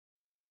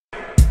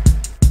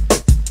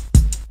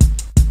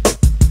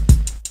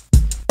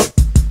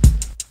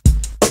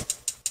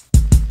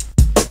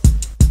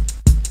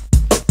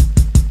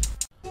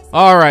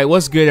Alright,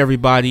 what's good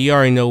everybody? You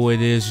already know what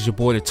it is. It's your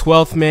boy the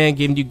 12th man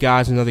giving you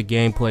guys another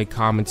gameplay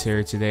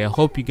commentary today. I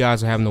hope you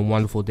guys are having a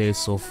wonderful day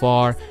so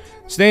far.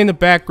 Today in the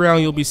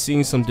background you'll be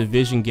seeing some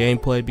Division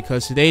gameplay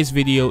because today's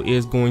video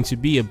is going to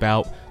be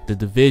about the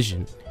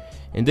Division.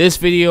 In this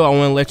video I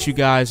want to let you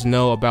guys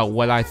know about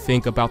what I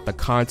think about the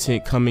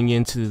content coming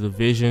into the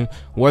Division,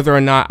 whether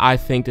or not I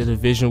think the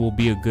Division will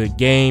be a good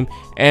game,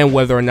 and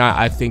whether or not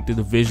I think the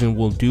Division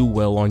will do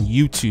well on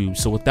YouTube.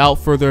 So without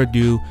further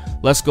ado,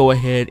 let's go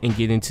ahead and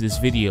get into this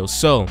video.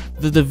 So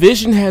the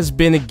Division has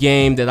been a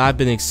game that I've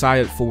been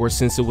excited for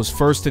since it was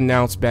first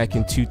announced back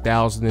in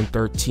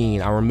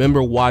 2013. I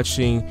remember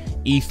watching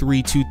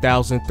E3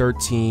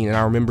 2013 and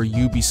I remember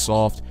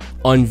Ubisoft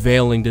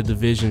unveiling the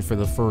Division for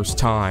the first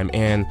time,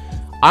 and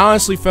I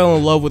honestly fell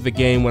in love with the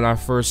game when I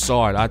first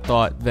saw it. I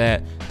thought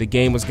that the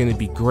game was going to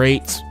be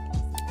great,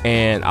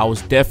 and I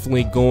was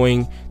definitely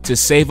going to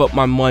save up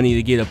my money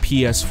to get a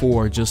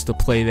PS4 just to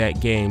play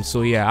that game.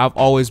 So yeah, I've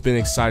always been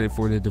excited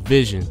for the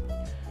Division.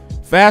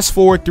 Fast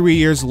forward 3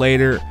 years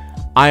later,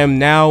 I am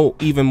now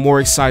even more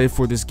excited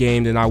for this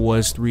game than I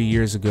was 3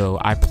 years ago.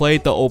 I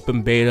played the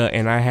open beta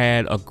and I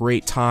had a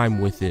great time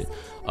with it.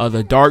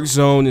 The Dark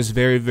Zone is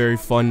very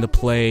fun to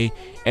play,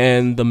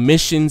 and the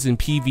missions in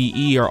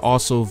PvE are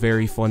also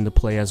very fun to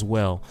play as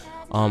well.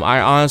 I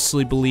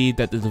honestly believe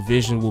that the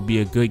Division will be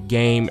a good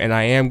game, and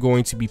I am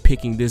going to be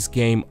picking this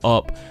game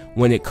up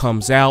when it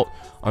comes out.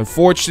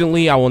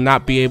 Unfortunately, I will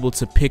not be able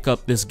to pick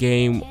up this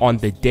game on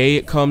the day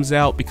it comes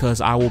out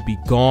because I will be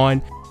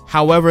gone.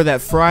 However,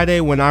 that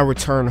Friday when I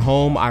return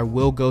home, I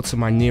will go to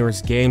my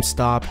nearest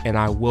GameStop and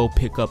I will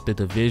pick up the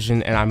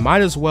Division, and I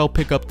might as well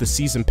pick up the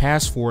Season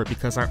Pass for it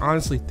because I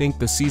honestly think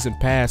the Season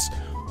Pass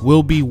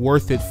will be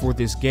worth it for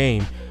this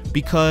game.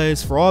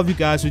 Because for all of you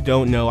guys who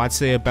don't know, I'd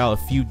say about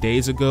a few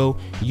days ago,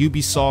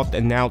 Ubisoft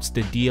announced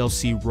the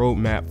DLC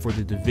roadmap for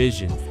the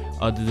Division.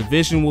 The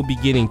Division will be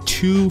getting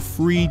 2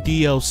 free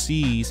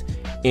DLCs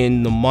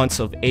in the months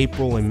of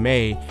April and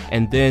May,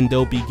 and then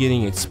they'll be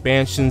getting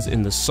expansions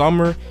in the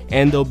summer,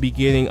 and they'll be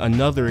getting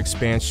another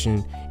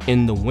expansion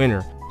in the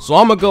winter. So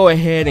I'm gonna go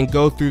ahead and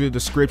go through the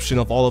description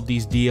of all of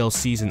these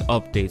DLCs and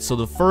updates. So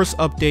the first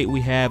update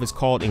we have is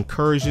called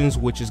Incursions,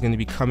 which is going to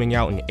be coming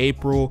out in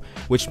April,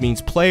 which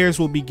means players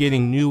will be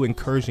getting new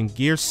Incursion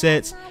gear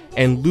sets,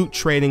 and loot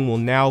trading will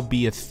now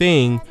be a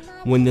thing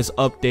when this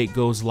update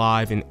goes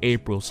live in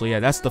April. So yeah,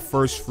 that's the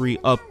first free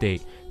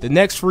update. The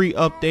next free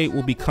update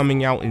will be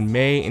coming out in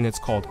May, and it's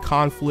called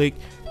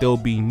Conflict. There'll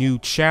be new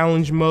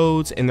challenge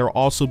modes, and there'll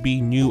also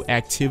be new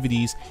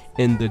activities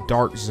in the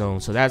Dark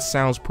Zone. So that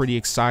sounds pretty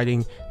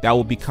exciting. That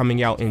will be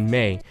coming out in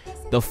May.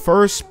 The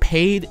first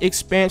paid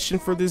expansion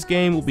for this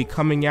game will be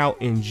coming out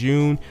in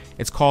June.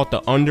 It's called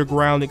the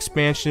Underground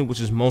expansion, which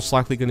is most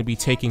likely going to be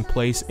taking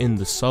place in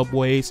the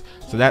subways.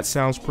 So that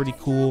sounds pretty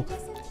cool.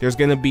 There's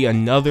going to be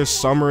another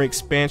summer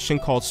expansion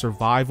called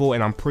Survival,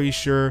 and I'm pretty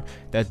sure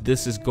that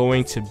this is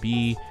going to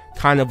be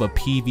kind of a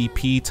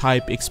PvP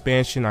type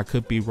expansion. I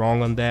could be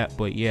wrong on that,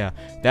 but yeah,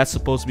 that's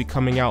supposed to be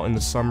coming out in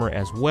the summer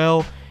as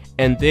well.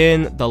 And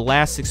then the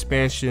last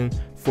expansion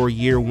for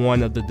year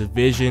 1 of the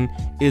Division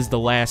is the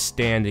Last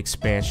Stand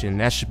expansion.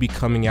 That should be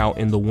coming out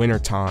in the winter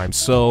time.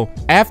 So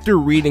after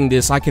reading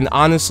this, I can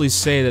honestly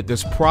say that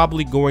there's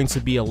probably going to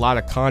be a lot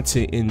of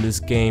content in this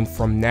game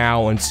from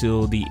now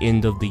until the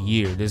end of the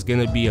year. There's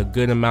going to be a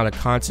good amount of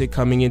content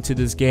coming into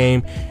this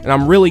game, and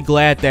I'm really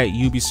glad that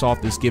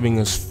Ubisoft is giving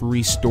us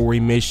free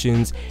story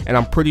missions, and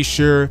I'm pretty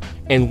sure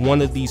in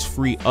one of these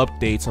free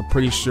updates, I'm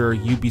pretty sure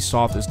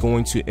Ubisoft is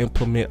going to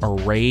implement a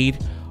raid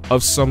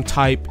of some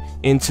type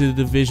into the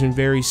Division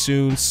very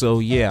soon. So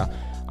yeah,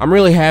 I'm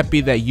really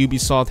happy that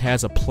Ubisoft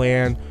has a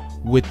plan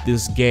with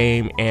this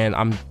game,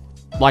 and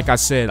like I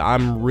said,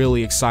 I'm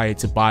really excited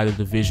to buy the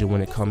Division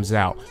when it comes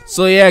out.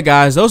 So yeah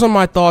guys, those are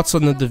my thoughts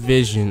on the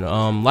Division.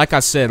 Like I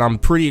said, I'm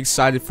pretty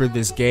excited for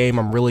this game.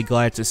 I'm really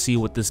glad to see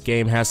what this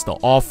game has to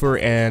offer,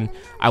 and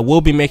I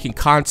will be making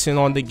content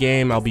on the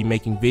game. I'll be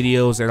making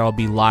videos, and I'll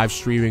be live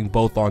streaming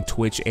both on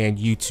Twitch and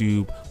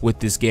YouTube with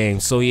this game.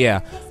 So yeah,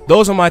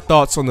 those are my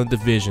thoughts on the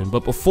Division.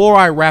 But before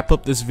I wrap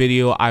up this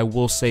video, I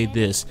will say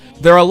this.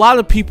 There are a lot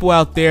of people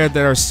out there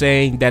that are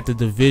saying that the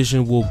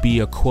Division will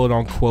be a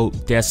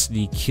quote-unquote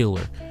Destiny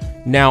killer.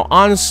 Now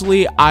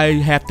honestly, I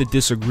have to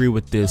disagree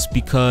with this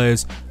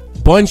because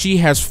Bungie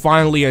has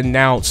finally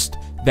announced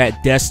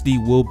that Destiny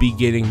will be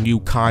getting new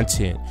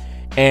content.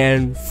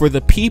 And for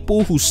the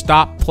people who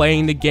stopped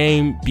playing the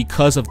game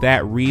because of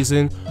that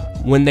reason,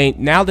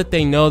 now that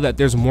they know that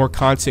there's more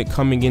content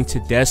coming into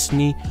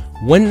Destiny,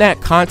 when that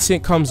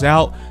content comes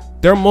out,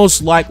 they're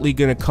most likely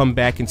going to come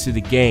back into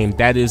the game.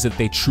 That is, if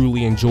they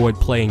truly enjoyed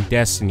playing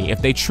Destiny. If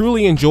they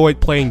truly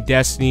enjoyed playing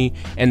Destiny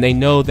and they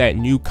know that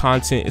new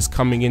content is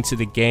coming into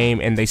the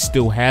game and they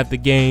still have the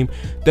game,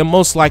 then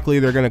most likely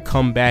they're going to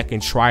come back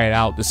and try it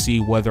out to see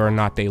whether or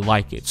not they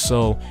like it.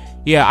 So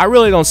yeah, I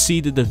really don't see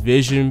the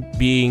Division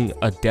being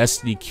a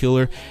Destiny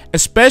killer,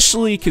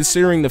 especially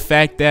considering the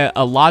fact that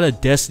a lot of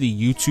Destiny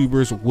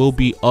YouTubers will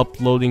be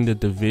uploading the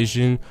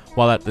Division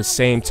while at the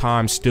same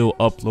time still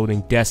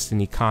uploading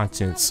Destiny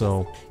content.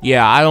 So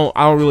yeah, I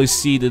don't really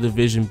see the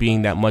Division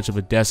being that much of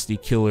a Destiny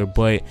killer.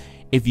 But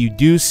if you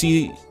do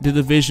see the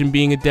Division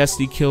being a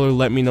Destiny killer,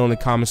 let me know in the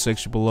comment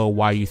section below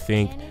why you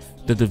think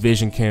the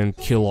Division can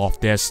kill off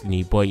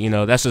Destiny. But you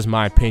know, that's just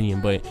my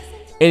opinion. But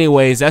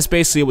anyways, that's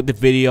basically it with the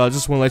video. I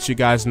just want to let you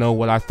guys know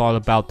what I thought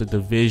about the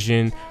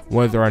Division,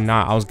 whether or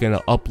not I was going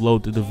to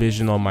upload the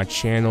Division on my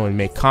channel and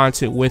make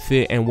content with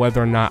it, and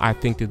whether or not I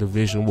think the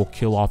Division will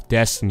kill off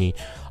Destiny.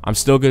 I'm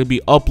still going to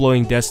be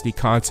uploading Destiny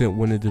content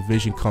when the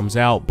Division comes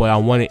out, but I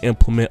want to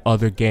implement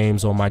other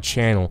games on my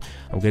channel.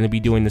 I'm going to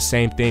be doing the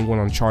same thing when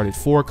Uncharted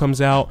 4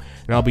 comes out,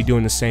 and I'll be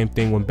doing the same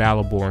thing when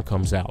Battleborn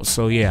comes out.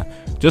 So yeah,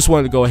 just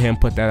wanted to go ahead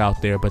and put that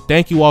out there. But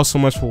thank you all so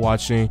much for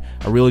watching.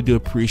 I really do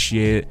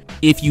appreciate it.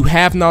 If you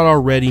have not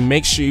already,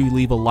 make sure you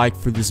leave a like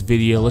for this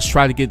video. Let's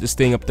try to get this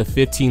thing up to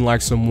 15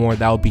 likes or more.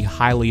 That would be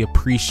highly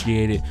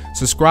appreciated.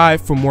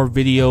 Subscribe for more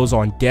videos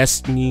on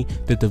Destiny,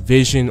 the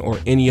Division, or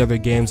any other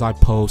games I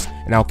post,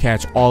 and I'll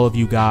catch all of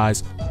you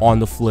guys on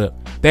the flip.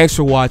 Thanks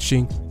for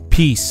watching.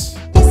 Peace.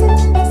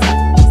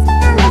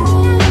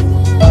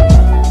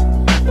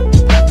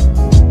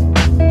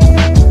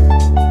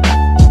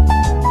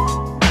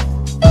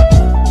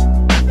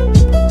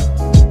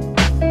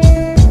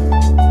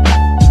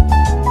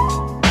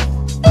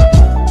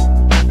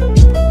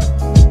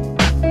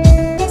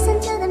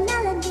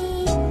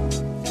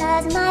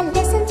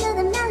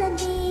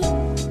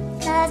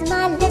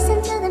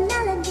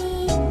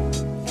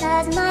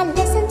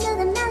 Listen to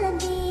the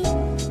melody,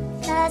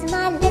 'cause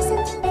my